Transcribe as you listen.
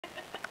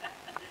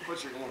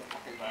Put your little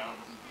fucking down.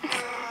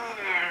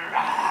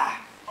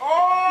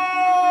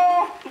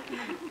 Oh!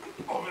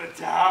 Over the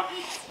top. You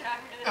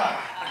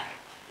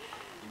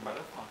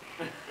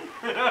motherfucker.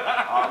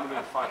 I'm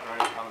gonna fuck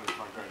right. I'm gonna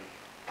fuck right.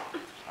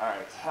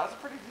 Alright, that's a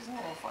pretty decent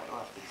little fight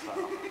left this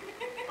time.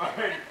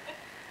 Alright.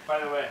 By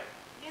the way,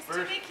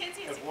 first,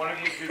 if one of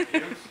you two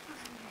pukes,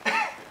 I'm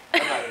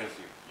not gonna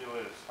shoot. you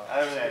lose. I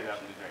haven't had enough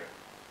to drink.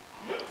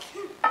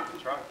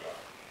 Try it.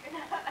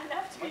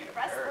 Enough to be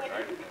wrestling.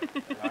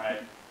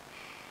 Alright.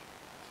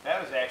 That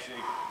was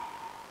actually,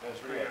 that was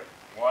pretty good.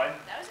 One.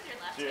 That was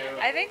your left two, hand.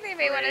 I think they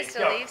may want us to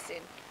leave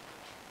soon.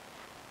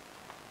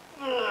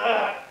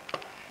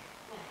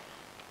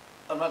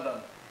 I'm not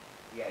done.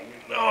 Yeah,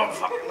 you're No, I'm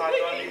fucking not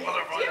done, you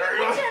motherfucker. Do you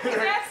have a picture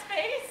of Zach's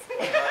face?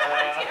 Do you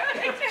have a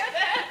picture of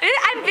that?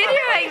 I'm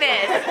videoing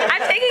this.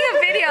 I'm taking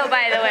a video,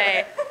 by the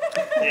way.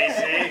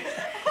 JC.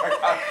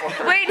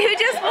 Wait, who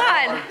just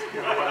won?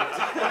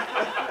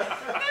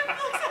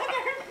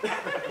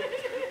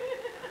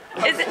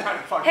 Is it,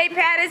 hey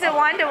Pat, is it 1-1?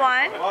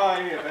 Oh,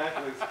 I need it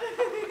backwards.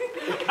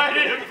 I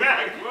did it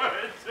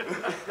backwards.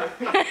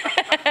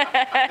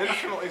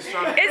 Infinitely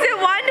strong. Is it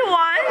 1-1?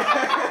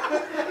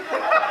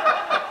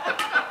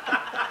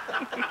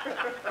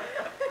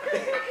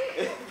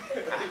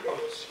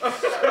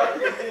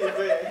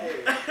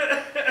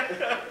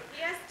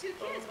 He has 2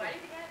 kids. Why do you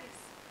think that is?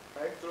 I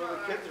throw the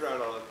kids around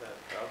all the time.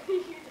 He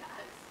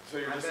does. So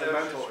you're just a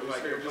mental.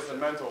 You're just a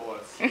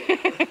mentalist.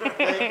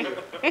 Thank you.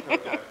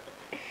 Okay.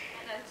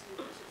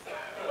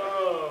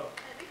 Oh.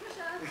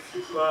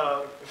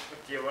 Well,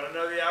 do you want to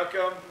know the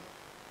outcome?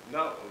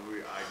 No,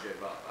 I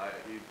give up.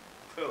 He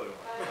clearly won.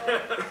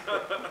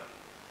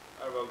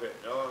 I will get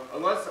no.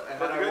 Unless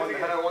had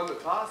I won the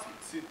toss,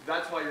 see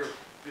that's why your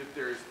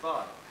theory's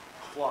flawed.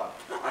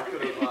 I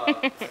could have.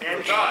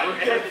 And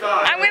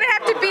thought. I'm gonna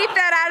have to beep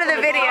that out of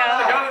the video.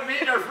 Got a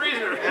meat in our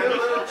freezer. And a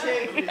little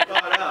change when you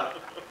thought up.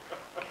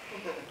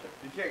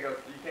 You can't go.